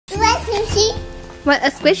What,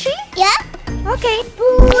 a squishy? Yeah. Okay.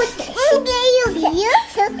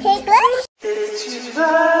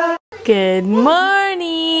 Good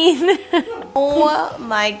morning. Oh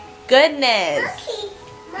my goodness.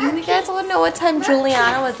 You guys want to know what time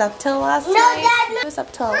Juliana was up till last night? She was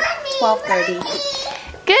up till 12:30.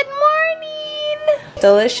 Good morning.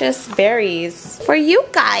 Delicious berries for you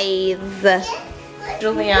guys.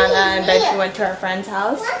 Juliana and Benji went to our friend's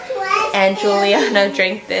house, and Juliana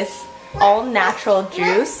drank this all-natural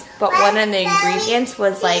juice, but one of the ingredients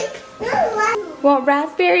was like, well,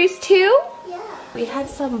 raspberries too? We had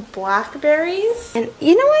some blackberries, and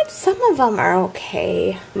you know what? Some of them are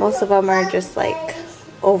okay. Most of them are just like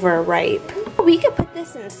overripe. We could put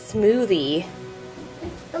this in a smoothie.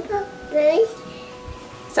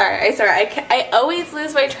 Sorry, I always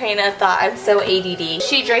lose my train of thought. I'm so ADD.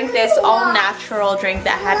 She drank this all-natural drink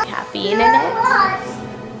that had caffeine in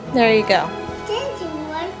it. There you go.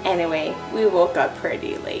 Anyway, we woke up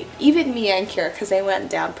pretty late. Even Mia and Kira, because they went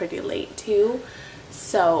down pretty late too.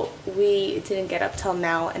 So we didn't get up till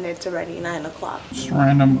now, and it's already 9 o'clock. Just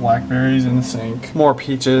random blackberries in the sink. More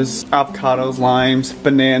peaches, avocados, limes,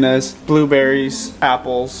 bananas, blueberries,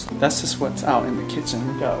 apples. That's just what's out in the kitchen.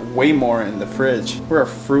 We got way more in the fridge. We're a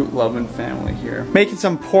fruit-loving family here. Making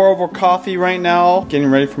some pour-over coffee right now. Getting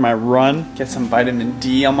ready for my run. Get some vitamin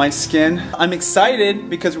D on my skin. I'm excited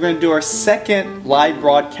because we're going to do our second live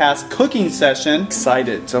broadcast cooking session.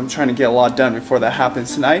 Excited. So I'm trying to get a lot done before that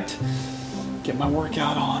happens tonight. Get my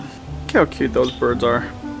workout on. Look how cute those birds are.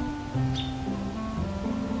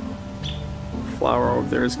 Flower over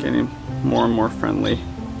there is getting more and more friendly.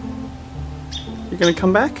 You gonna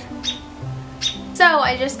come back? So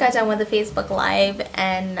I just got done with the Facebook Live,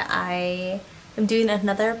 and I am doing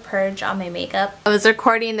another purge on my makeup. I was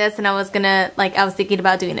recording this, and I was thinking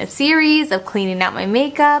about doing a series of cleaning out my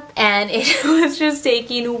makeup, and it was just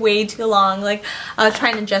taking way too long. Like, I was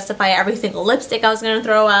trying to justify every single lipstick I was gonna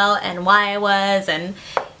throw out and why I was, and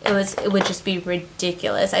it would just be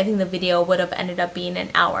ridiculous. I think the video would have ended up being an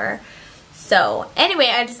hour. So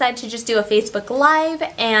anyway, I decided to just do a Facebook Live,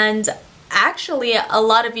 and actually a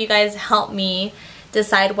lot of you guys helped me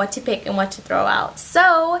decide what to pick and what to throw out.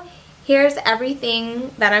 So here's everything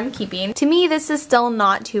that I'm keeping. To me, this is still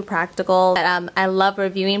not too practical. I love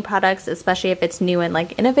reviewing products, especially if it's new and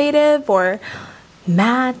like innovative or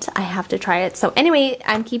matte. I have to try it. So anyway,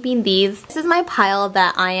 I'm keeping these. This is my pile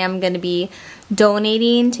that I am going to be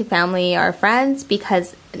donating to family or friends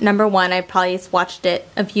because number one, I probably swatched it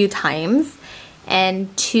a few times, and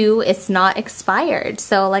two, it's not expired.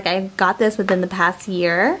 So like, I got this within the past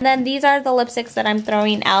year. And then these are the lipsticks that I'm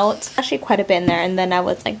throwing out. Actually quite a bit in there, and then I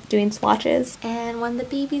was like doing swatches. And when the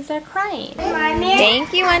babies are crying.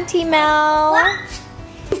 Thank you, Auntie Mel.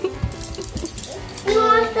 You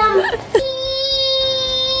want some cheese?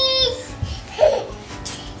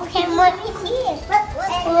 Okay, what is this?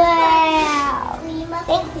 Wow.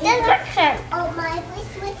 This picture. Oh my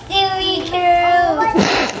goodness. Very cute.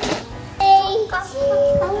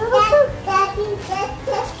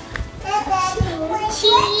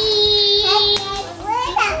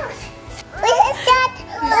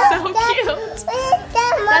 So cute.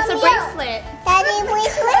 That's a bracelet. Daddy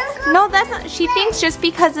bracelet? No, that's not. She thinks just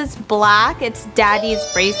because it's black, it's Daddy's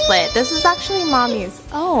bracelet. This is actually Mommy's.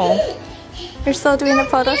 Oh. You're still doing a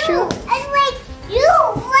photo shoot? Like you.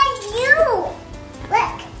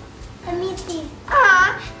 Look. Let me see.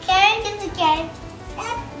 Aw, Karen gets a Karen.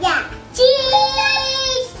 Yeah.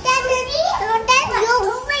 Cheese! That's you.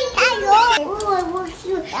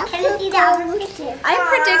 Can you see that picture? I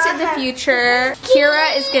predict in the future,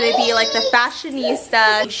 Kira is going to be like the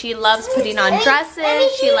fashionista. She loves putting on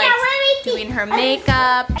dresses. She likes doing her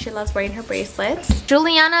makeup. She loves wearing her bracelets.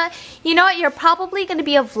 Juliana, you know what? You're probably going to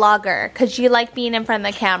be a vlogger because you like being in front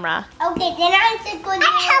of the camera. Okay, then I'm just going to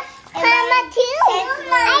camera too.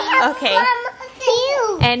 Okay.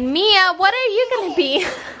 And Mia, what are you going to be?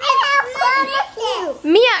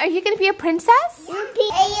 Mia, are you going to be a princess?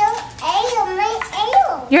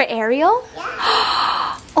 You're Ariel?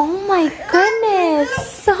 Yeah. Oh my goodness,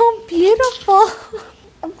 so beautiful.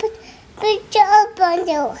 Picture of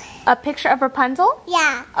Rapunzel. A picture of Rapunzel?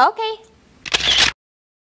 Yeah. Okay.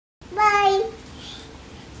 Bye.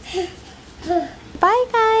 Bye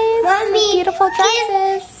guys. Mommy, beautiful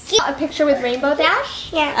dresses. A picture with Rainbow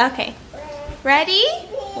Dash? Yeah. Okay. Ready?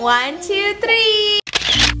 1, 2, 3.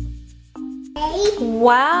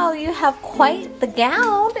 Wow, you have quite the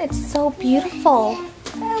gown. It's so beautiful.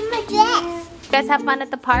 My dress. You guys have fun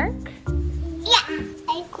at the park? Yeah.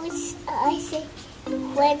 I said,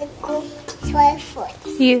 where to go slide first.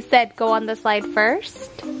 You said go on the slide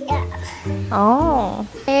first? Yeah. Oh.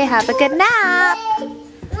 Hey, have a good nap.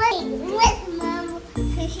 Wait, where's Mom?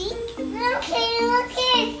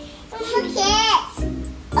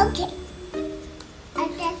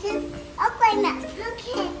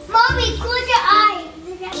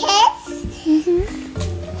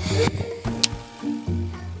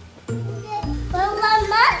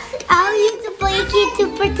 you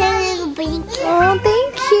to pretend little baby. Oh,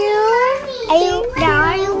 thank you.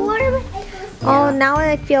 Are you warm? Oh, now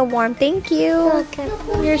I feel warm. Thank you. Okay.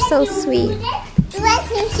 You're so sweet. You want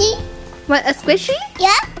sushi? What, a squishy?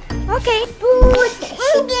 Yeah. Okay.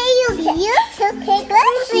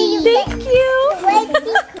 Thank you.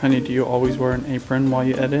 Honey, do you always wear an apron while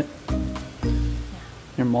you edit?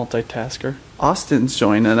 You're a multitasker. Austin's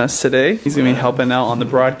joining us today. He's gonna be helping out on the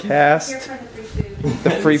broadcast.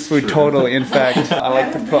 The free food, totally. In fact, I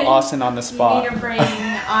like to put Austin on the spot. You need to bring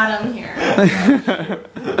Autumn here.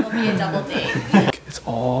 It'll be a double date. It's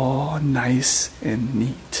all nice and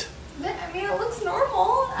neat. I mean, it looks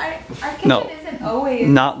normal. Our kitchen No. isn't always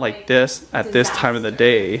Not like this at this time of the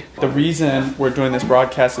day. The reason we're doing this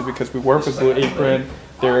broadcast is because we work with Blue Apron.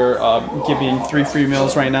 They're giving 3 free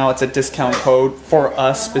meals right now. It's a discount code for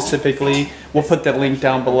us specifically. We'll put the link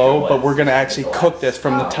down below, but we're gonna actually cook this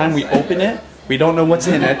from the time we open it. We don't know what's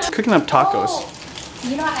in it. Cooking up tacos.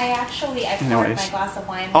 You know, I poured my glass of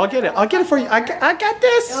wine. I'll get it for you. I got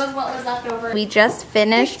this. It was what was left over. We just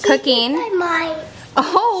finished cooking. My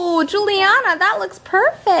Oh, Juliana, that looks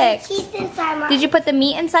perfect. cheese inside my. Did you put the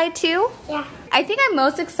meat inside too? Yeah. I think I'm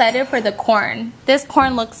most excited for the corn. This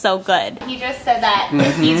corn looks so good. He just said that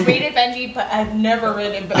he's rated Benji, but I've never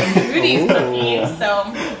rated Judy's cookies, so.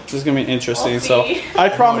 This is gonna be interesting. We'll So see. I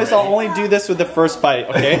promise I'll only do this with the first bite,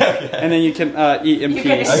 okay? And then you can eat in You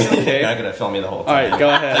can- peace. You're Okay. not gonna film me the whole All time. right, go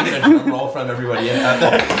I'm ahead. gonna roll from everybody in.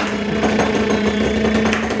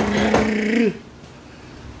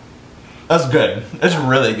 That's good. That's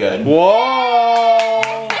really good.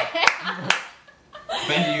 Whoa!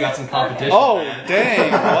 Benji, you got some competition. Oh,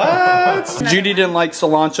 dang, what? Judy didn't like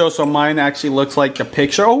cilantro, so mine actually looks like the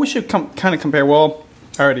picture. Oh, we should kind of compare. Well,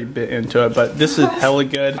 I already bit into it, but this is hella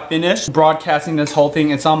good. Finished broadcasting this whole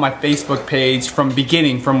thing. It's on my Facebook page from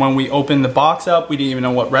beginning, from when we opened the box up. We didn't even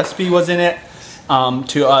know what recipe was in it,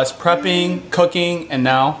 to us prepping, cooking, and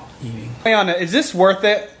now eating. Ayana, is this worth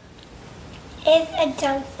it? It's a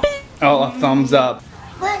junk. Oh, a thumbs up.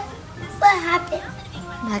 What happened?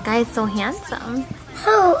 That guy's so handsome.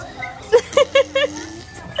 Oh.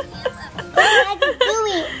 What are you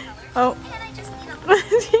doing? Oh. What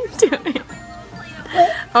is he doing?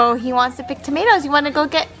 Oh, he wants to pick tomatoes. You want to go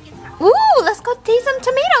get... Ooh, let's go taste some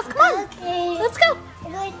tomatoes. Come on. Okay. Let's go.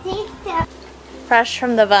 I'm going to take that. Fresh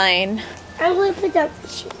from the vine. I'm going to put up.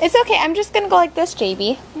 It's okay. I'm just going to go like this,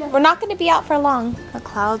 JB. We're not going to be out for long. The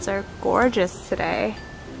clouds are gorgeous today.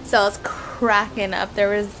 So I was cracking up. There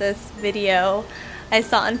was this video I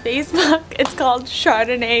saw on Facebook. It's called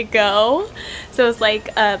Chardonnay Go. So it's like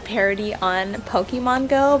a parody on Pokemon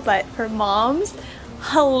Go, but for moms.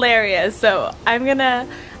 Hilarious. So I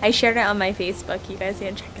shared it on my Facebook. You guys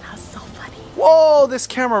can check it out. It's so funny. Whoa, this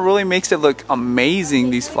camera really makes it look amazing,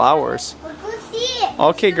 these flowers. We'll go see it.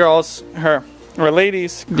 Okay, girls, or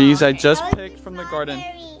ladies, these I just picked from the garden.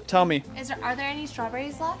 Tell me. Are there any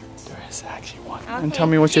strawberries left? There is actually one. Okay, And tell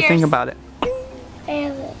me what you think cheers. about it.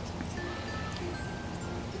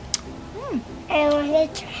 I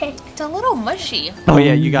want to try. It's a little mushy. Oh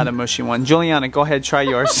yeah, you got a mushy one. Juliana, go ahead, try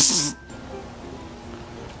yours.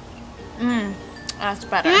 That's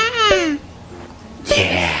better.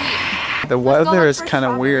 The weather is kind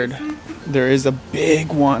of weird. There is a big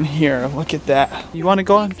one here. Look at that. You want to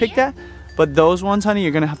go and pick that? But those ones, honey,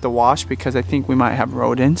 you're going to have to wash because I think we might have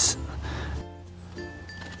rodents.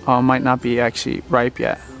 Oh, it might not be actually ripe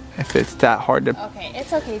yet. If it's that hard to... Okay,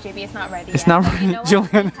 it's okay, JB. It's not ready It's yet. not But ready, you know what?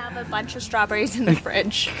 Juliana. I have a bunch of strawberries in the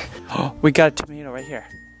fridge. Oh, we got a tomato right here.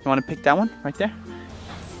 You want to pick that one? Right there?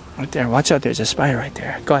 Right there. Watch out. There's a spider right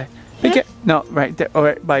there. Go ahead. Pick it. No, right there. Oh,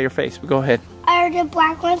 right by your face. Go ahead. Are the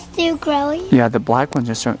black ones still growing? Yeah, the black ones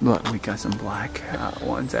are starting... Look, we got some black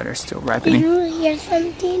ones that are still Did ripening. you hear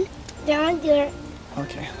something? They're on there.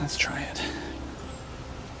 Okay, let's try it.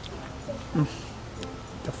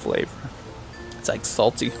 The flavor. It's like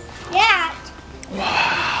salty. Yeah.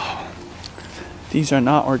 Wow. These are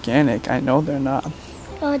not organic. I know they're not.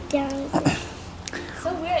 Go down.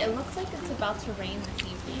 So weird. It looks like it's about to rain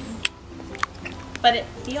this evening. But it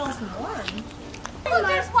feels warm. Oh,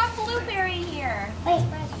 there's one blueberry here. Wait.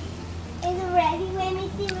 Is it ready? Let me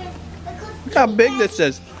see what. Look how big this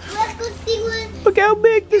is. Let's go see what. Look how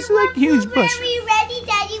big this is, like a huge bush. Blueberry ready,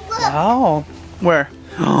 Daddy. Look. Wow. Where?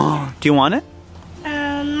 Do you want it?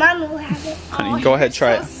 Mom will have it. Honey, go ahead,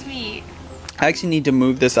 try so it. Sweet. I actually need to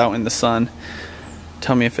move this out in the sun.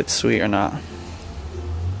 Tell me if it's sweet or not.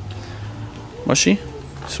 Mushy?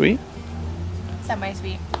 Sweet?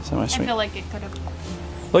 Semi-sweet. I Semi-sweet. feel like it could have.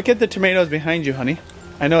 Look at the tomatoes behind you, honey.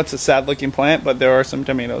 I know it's a sad looking plant, but there are some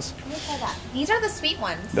tomatoes. Let me try that. These are the sweet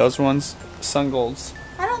ones. Those ones, sun golds.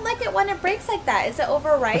 I don't like it when it breaks like that. Is it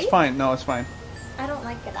overripe? It's fine. No, it's fine. I don't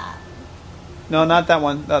like that. No, not that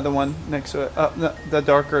one. The other one next to it. No, the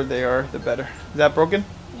darker they are, the better. Is that broken?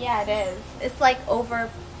 Yeah, it is. It's like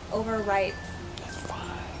overripe. That's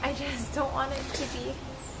fine. I just don't want it to be.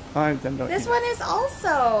 Alright, then don't This eat one is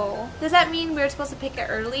also. Does that mean we're supposed to pick it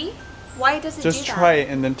early? Why does it do that? Just try it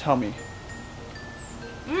and then tell me.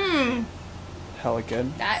 Mmm. Hella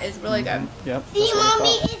good. That is really good. Yep. See, that's what I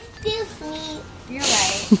Mommy, thought. it's still sweet. You're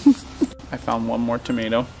right. I found one more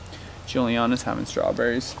tomato. Juliana's having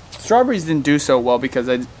strawberries. Strawberries didn't do so well because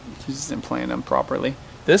I just didn't plant them properly.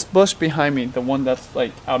 This bush behind me, the one that's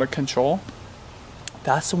like out of control,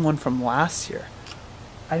 that's the one from last year.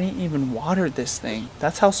 I didn't even water this thing.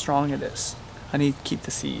 That's how strong it is. I need to keep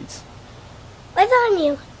the seeds. What's on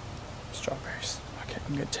you? Strawberries. Okay,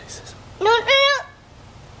 I'm gonna taste this. No, no, no.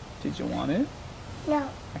 Did you want it? No.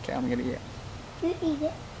 Okay, I'm gonna eat it. You eat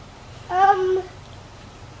it.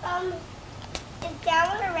 Is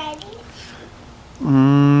that one ready?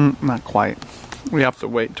 Not quite. We have to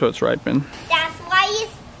wait till it's ripened. That's why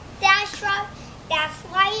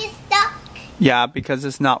it's stuck. Yeah, because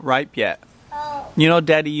it's not ripe yet. Oh. You know,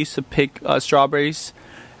 Daddy used to pick strawberries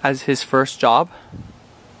as his first job.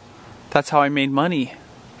 That's how I made money.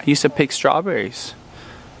 I used to pick strawberries.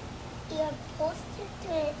 You're supposed to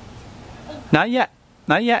do it. Not yet.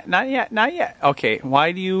 Not yet. Not yet. Not yet. Okay,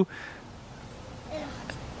 why do you...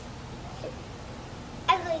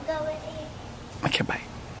 I'm gonna go with it. Okay, bye.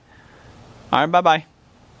 Alright, bye-bye.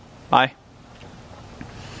 Bye.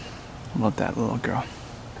 Love that little girl.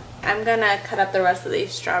 I'm gonna cut up the rest of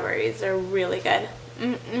these strawberries. They're really good.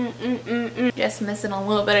 Just missing a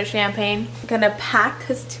little bit of champagne. I'm gonna pack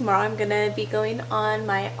because tomorrow I'm gonna be going on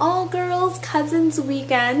my all-girls cousins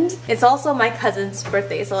weekend. It's also my cousin's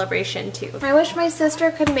birthday celebration too. I wish my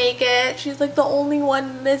sister could make it. She's like the only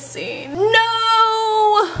one missing.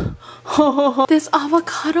 No! This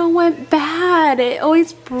avocado went bad. It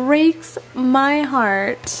always breaks my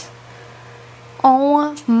heart.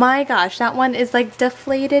 Oh my gosh, that one is like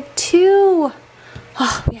deflated too.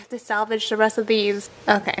 Oh, we have to salvage the rest of these.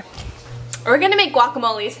 Okay. We're gonna make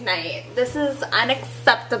guacamole tonight. This is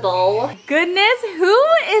unacceptable. Goodness, who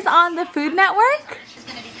is on the Food Network?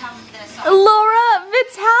 Laura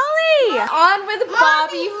Vitale! On with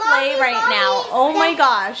Bobby Flay right now. Oh my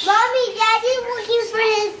gosh. Mommy, Daddy's looking for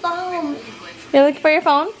his phone. You're looking for your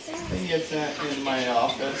phone? I think it's in my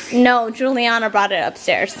office. No, Juliana brought it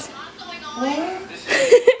upstairs. Where?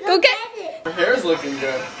 Go get it. Her hair's looking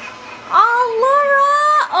good. Oh, Laura!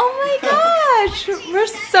 Oh my gosh! We're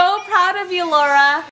so proud of you, Laura.